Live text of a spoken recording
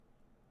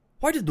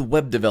Why did the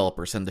web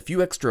developer send a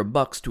few extra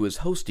bucks to his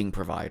hosting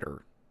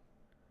provider?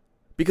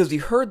 Because he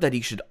heard that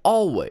he should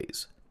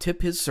always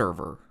tip his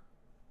server.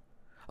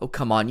 Oh,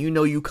 come on, you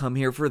know you come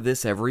here for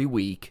this every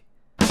week.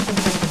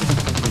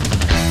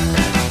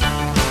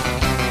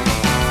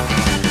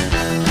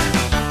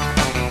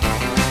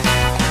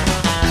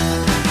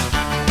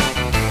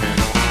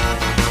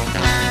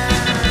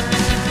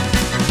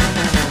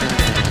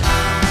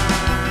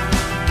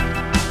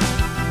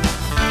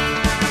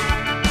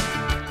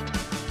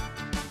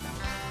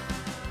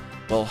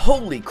 Well,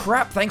 holy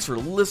crap, thanks for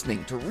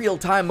listening to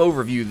Real-Time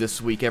Overview this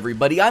week,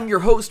 everybody. I'm your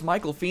host,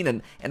 Michael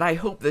Feenan, and I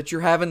hope that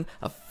you're having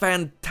a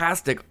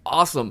fantastic,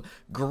 awesome,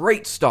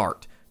 great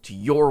start to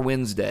your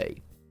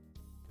Wednesday.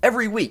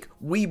 Every week,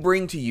 we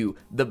bring to you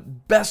the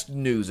best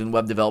news in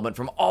web development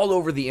from all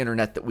over the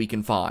internet that we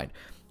can find.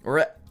 Or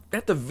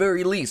at the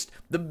very least,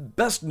 the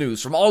best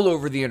news from all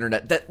over the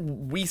internet that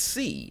we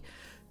see.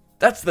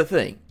 That's the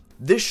thing.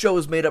 This show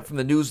is made up from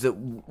the news that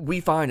we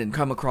find and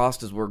come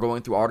across as we're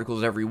going through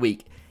articles every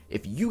week.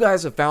 If you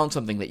guys have found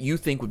something that you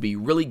think would be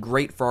really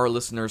great for our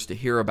listeners to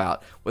hear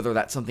about, whether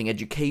that's something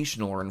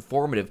educational or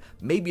informative,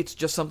 maybe it's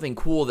just something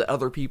cool that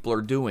other people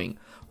are doing,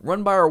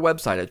 run by our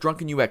website at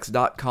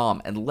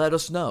drunkenux.com and let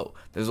us know.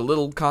 There's a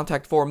little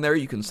contact form there.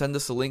 You can send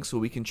us a link so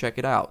we can check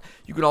it out.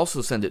 You can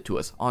also send it to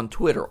us on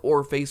Twitter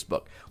or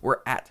Facebook.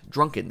 We're at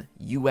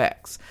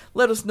drunkenux.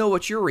 Let us know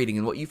what you're reading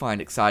and what you find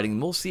exciting,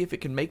 and we'll see if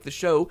it can make the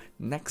show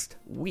next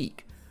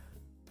week.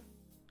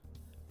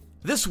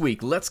 This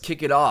week, let's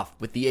kick it off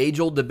with the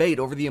age-old debate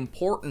over the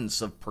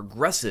importance of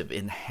progressive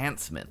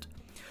enhancement.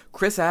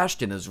 Chris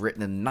Ashton has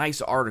written a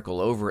nice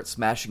article over at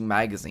Smashing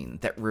Magazine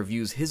that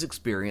reviews his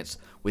experience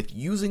with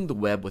using the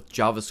web with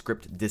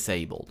JavaScript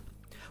disabled.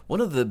 One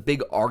of the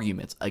big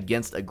arguments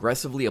against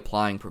aggressively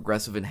applying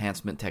progressive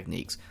enhancement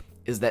techniques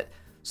is that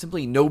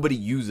simply nobody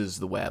uses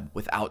the web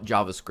without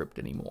JavaScript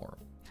anymore.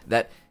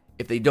 That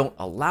if they don't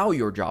allow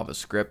your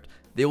JavaScript,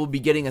 they will be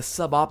getting a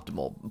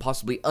suboptimal,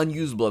 possibly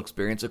unusable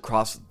experience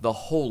across the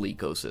whole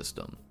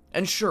ecosystem.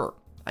 And sure,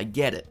 I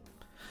get it.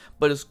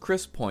 But as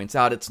Chris points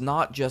out, it's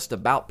not just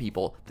about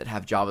people that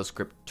have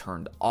JavaScript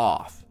turned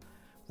off.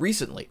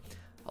 Recently,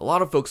 a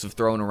lot of folks have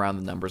thrown around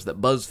the numbers that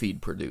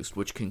BuzzFeed produced,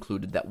 which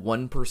concluded that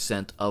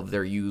 1% of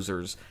their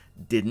users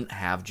didn't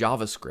have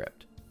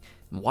JavaScript.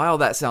 And while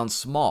that sounds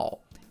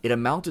small, it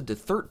amounted to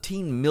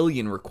 13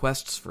 million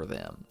requests for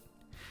them.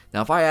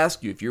 Now, if I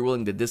ask you if you're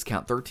willing to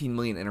discount 13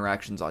 million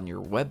interactions on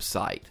your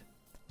website,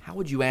 how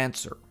would you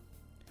answer?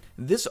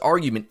 This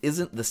argument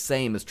isn't the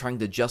same as trying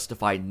to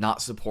justify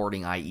not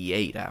supporting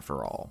IE8,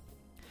 after all.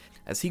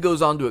 As he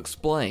goes on to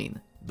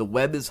explain, the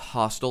web is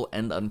hostile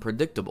and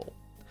unpredictable.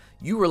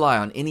 You rely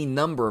on any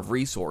number of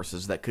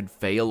resources that could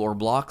fail or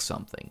block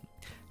something.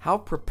 How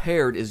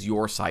prepared is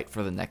your site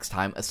for the next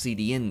time a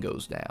CDN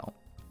goes down?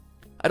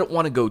 I don't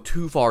want to go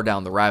too far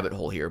down the rabbit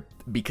hole here,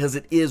 because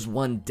it is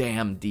one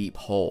damn deep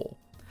hole.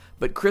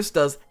 But Chris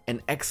does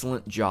an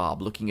excellent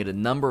job looking at a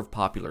number of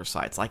popular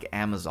sites like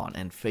Amazon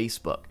and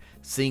Facebook,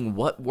 seeing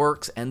what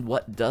works and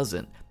what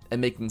doesn't,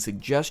 and making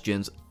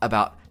suggestions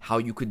about how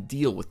you could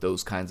deal with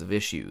those kinds of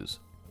issues.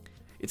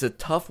 It's a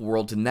tough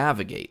world to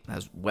navigate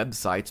as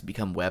websites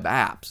become web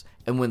apps,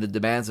 and when the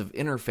demands of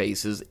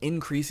interfaces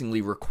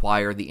increasingly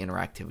require the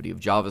interactivity of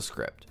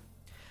JavaScript.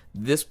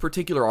 This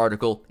particular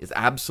article is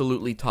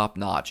absolutely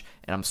top-notch,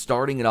 and I'm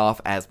starting it off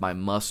as my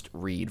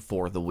must-read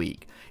for the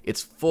week.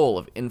 It's full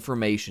of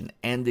information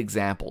and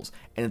examples,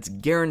 and it's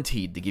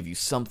guaranteed to give you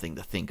something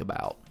to think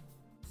about.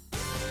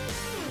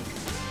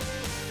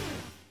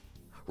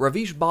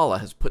 Ravish Bala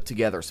has put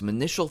together some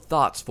initial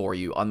thoughts for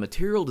you on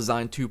Material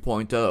Design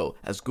 2.0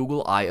 as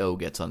Google I/O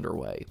gets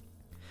underway.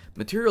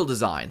 Material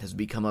Design has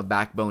become a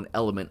backbone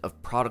element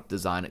of product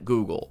design at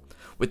Google,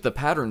 with the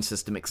pattern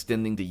system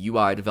extending to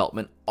UI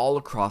development all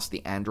across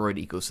the Android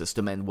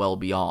ecosystem and well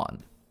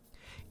beyond.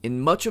 In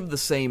much of the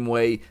same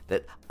way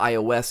that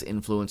iOS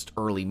influenced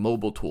early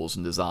mobile tools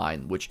in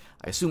design, which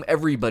I assume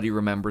everybody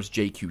remembers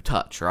JQ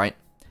Touch, right?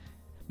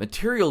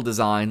 Material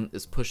Design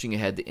is pushing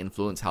ahead to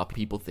influence how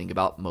people think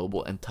about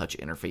mobile and touch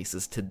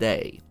interfaces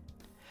today.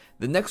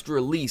 The next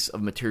release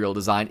of Material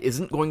Design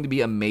isn't going to be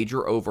a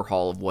major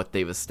overhaul of what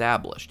they've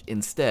established.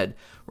 Instead,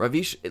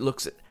 Ravish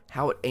looks at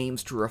how it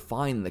aims to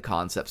refine the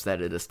concepts that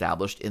it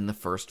established in the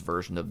first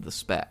version of the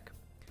spec.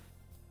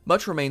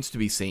 Much remains to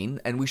be seen,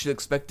 and we should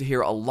expect to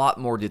hear a lot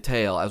more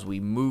detail as we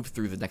move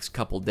through the next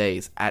couple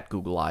days at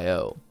Google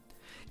I/O.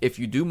 If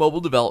you do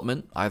mobile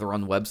development, either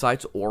on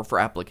websites or for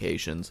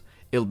applications,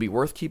 it'll be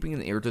worth keeping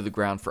an ear to the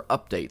ground for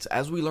updates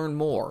as we learn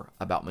more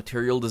about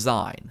Material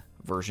Design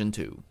version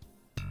 2.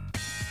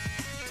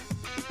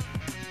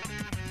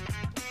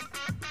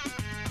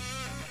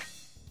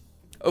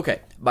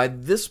 Okay, by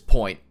this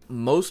point,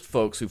 most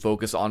folks who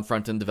focus on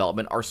front-end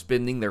development are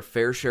spending their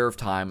fair share of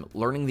time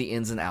learning the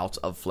ins and outs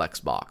of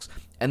Flexbox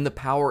and the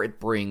power it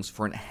brings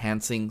for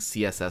enhancing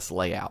CSS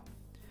layout.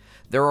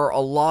 There are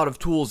a lot of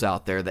tools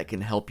out there that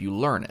can help you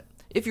learn it,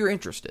 if you're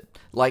interested,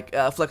 like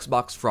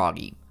Flexbox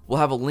Froggy. We'll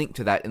have a link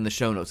to that in the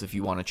show notes if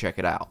you want to check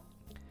it out.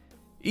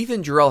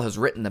 Ethan Jarrell has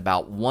written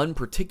about one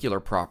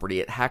particular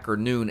property at Hacker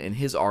Noon in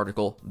his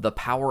article, The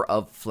Power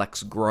of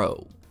Flex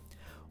Grow.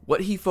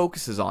 What he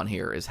focuses on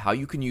here is how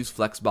you can use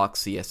Flexbox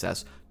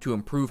CSS to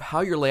improve how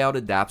your layout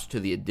adapts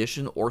to the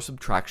addition or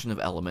subtraction of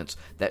elements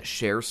that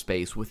share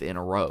space within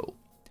a row.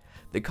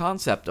 The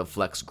concept of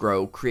Flex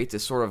Grow creates a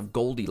sort of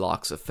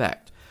Goldilocks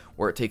effect,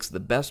 where it takes the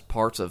best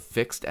parts of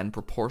fixed and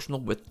proportional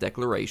width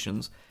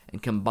declarations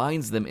and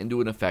combines them into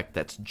an effect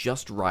that's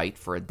just right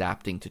for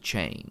adapting to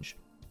change.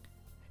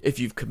 If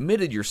you've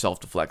committed yourself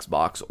to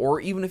Flexbox, or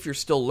even if you're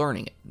still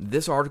learning it,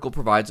 this article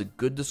provides a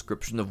good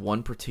description of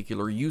one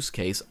particular use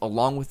case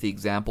along with the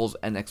examples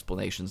and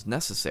explanations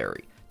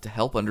necessary to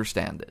help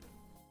understand it.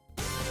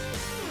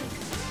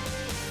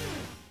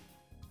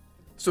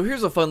 So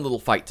here's a fun little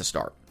fight to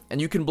start,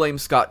 and you can blame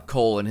Scott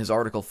Cole in his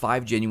article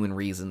 5 Genuine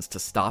Reasons to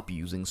Stop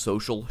Using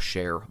Social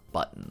Share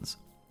Buttons.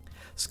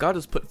 Scott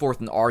has put forth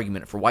an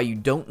argument for why you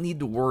don't need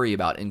to worry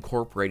about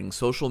incorporating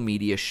social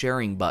media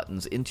sharing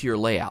buttons into your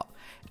layout,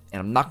 and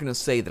I'm not going to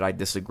say that I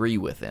disagree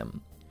with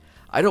him.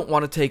 I don't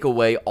want to take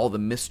away all the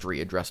mystery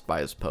addressed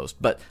by his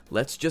post, but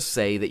let's just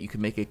say that you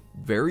can make a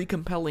very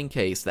compelling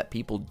case that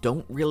people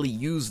don't really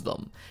use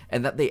them,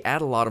 and that they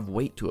add a lot of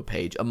weight to a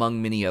page,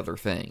 among many other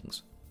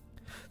things.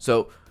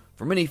 So,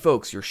 for many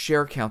folks, your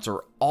share counts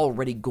are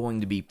already going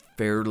to be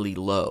fairly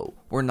low.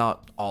 We're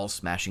not all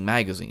Smashing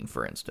Magazine,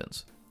 for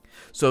instance.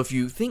 So if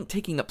you think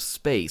taking up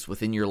space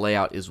within your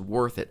layout is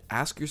worth it,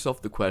 ask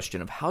yourself the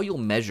question of how you'll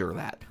measure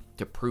that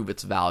to prove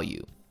its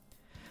value.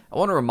 I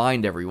want to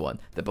remind everyone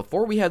that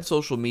before we had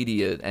social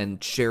media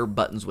and share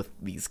buttons with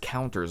these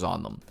counters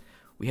on them,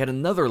 we had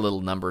another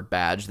little numbered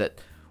badge that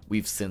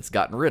we've since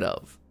gotten rid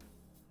of,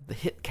 the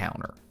hit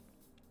counter.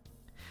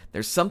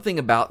 There's something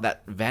about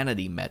that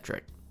vanity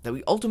metric that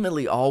we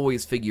ultimately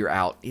always figure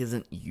out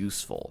isn't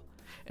useful,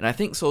 and I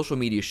think social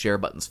media share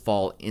buttons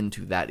fall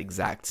into that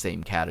exact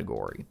same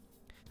category.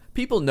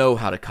 People know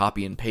how to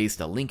copy and paste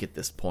a link at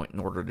this point in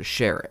order to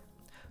share it.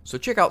 So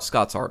check out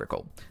Scott's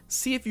article.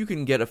 See if you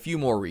can get a few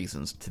more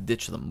reasons to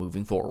ditch them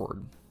moving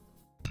forward.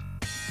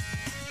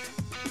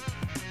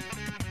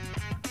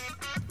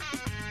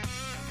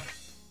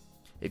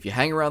 If you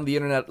hang around the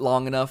internet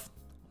long enough,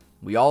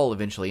 we all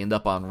eventually end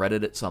up on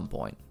Reddit at some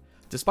point.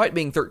 Despite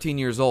being 13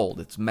 years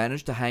old, it's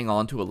managed to hang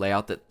on to a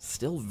layout that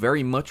still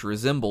very much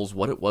resembles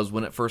what it was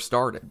when it first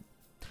started.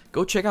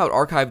 Go check out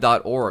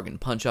archive.org and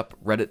punch up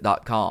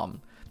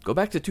reddit.com. Go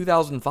back to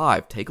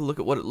 2005, take a look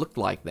at what it looked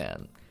like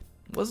then.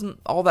 It wasn't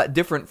all that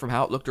different from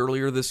how it looked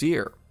earlier this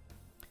year.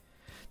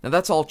 Now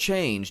that's all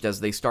changed as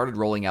they started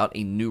rolling out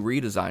a new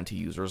redesign to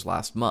users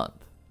last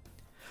month.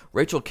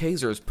 Rachel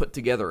Kaiser has put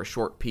together a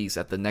short piece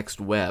at The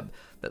Next Web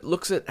that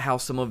looks at how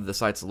some of the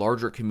site's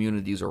larger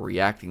communities are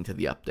reacting to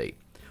the update,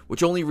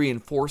 which only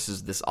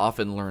reinforces this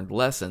often learned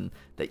lesson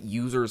that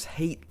users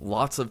hate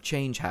lots of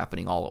change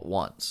happening all at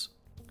once.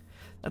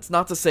 That's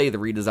not to say the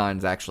redesign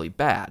is actually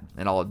bad,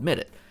 and I'll admit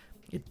it.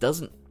 It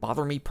doesn't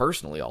bother me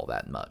personally all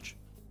that much.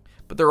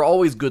 But there are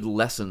always good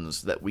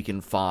lessons that we can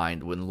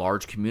find when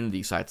large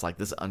community sites like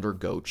this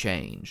undergo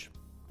change.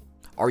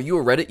 Are you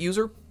a Reddit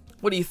user?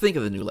 What do you think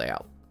of the new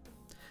layout?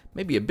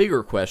 Maybe a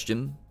bigger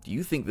question, do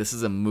you think this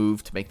is a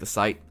move to make the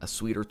site a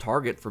sweeter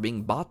target for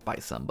being bought by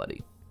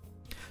somebody?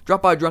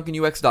 Drop by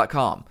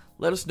drunkenux.com.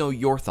 Let us know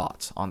your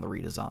thoughts on the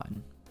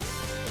redesign.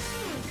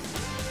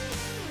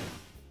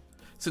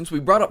 Since we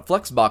brought up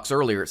Flexbox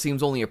earlier, it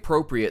seems only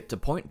appropriate to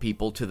point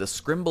people to the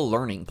Scrimba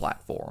learning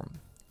platform.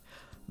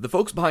 The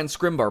folks behind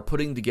Scrimba are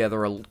putting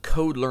together a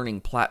code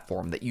learning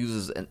platform that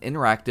uses an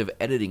interactive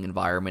editing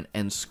environment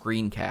and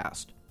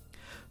screencast.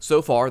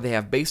 So far, they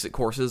have basic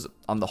courses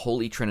on the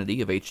holy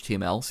trinity of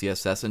HTML,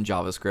 CSS, and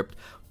JavaScript,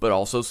 but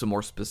also some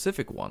more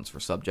specific ones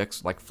for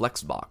subjects like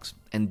Flexbox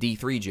and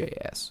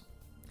D3.js.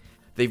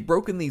 They've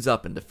broken these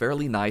up into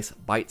fairly nice,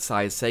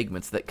 bite-sized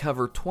segments that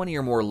cover 20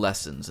 or more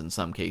lessons in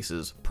some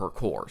cases per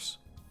course.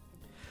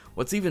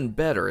 What's even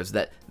better is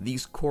that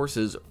these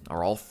courses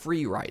are all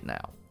free right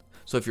now.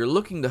 So if you're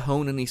looking to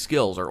hone any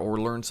skills or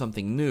learn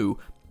something new,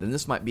 then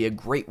this might be a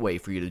great way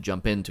for you to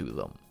jump into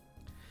them.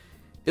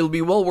 It'll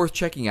be well worth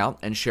checking out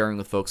and sharing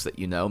with folks that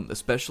you know,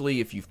 especially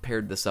if you've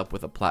paired this up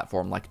with a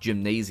platform like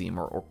Gymnasium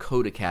or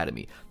Code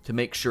Academy to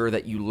make sure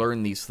that you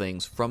learn these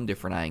things from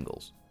different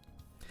angles.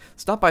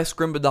 Stop by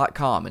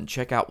Scrimba.com and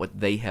check out what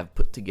they have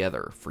put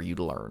together for you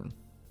to learn.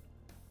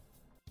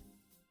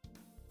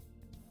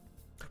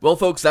 Well,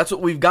 folks, that's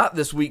what we've got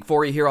this week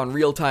for you here on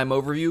Real Time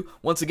Overview.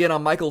 Once again,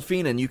 I'm Michael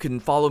Feenan. You can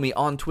follow me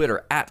on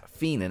Twitter at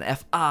Feenan,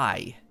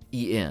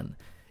 F-I-E-N.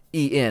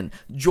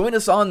 Join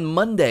us on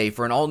Monday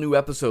for an all-new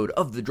episode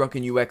of the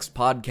Drunken UX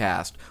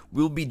podcast.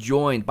 We'll be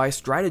joined by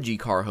Strategy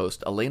Car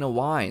host Elena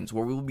Wines,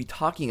 where we will be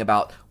talking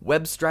about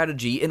web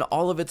strategy in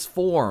all of its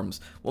forms.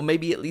 Well,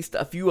 maybe at least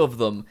a few of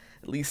them,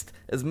 at least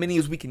as many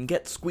as we can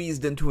get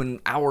squeezed into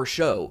an hour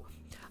show.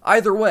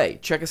 Either way,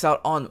 check us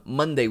out on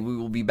Monday. We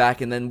will be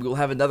back, and then we'll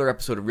have another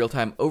episode of Real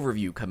Time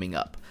Overview coming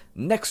up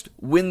next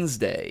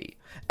Wednesday.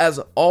 As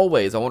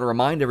always, I want to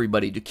remind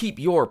everybody to keep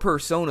your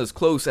personas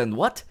close and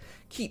what?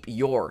 Keep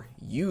your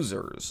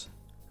users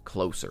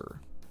closer.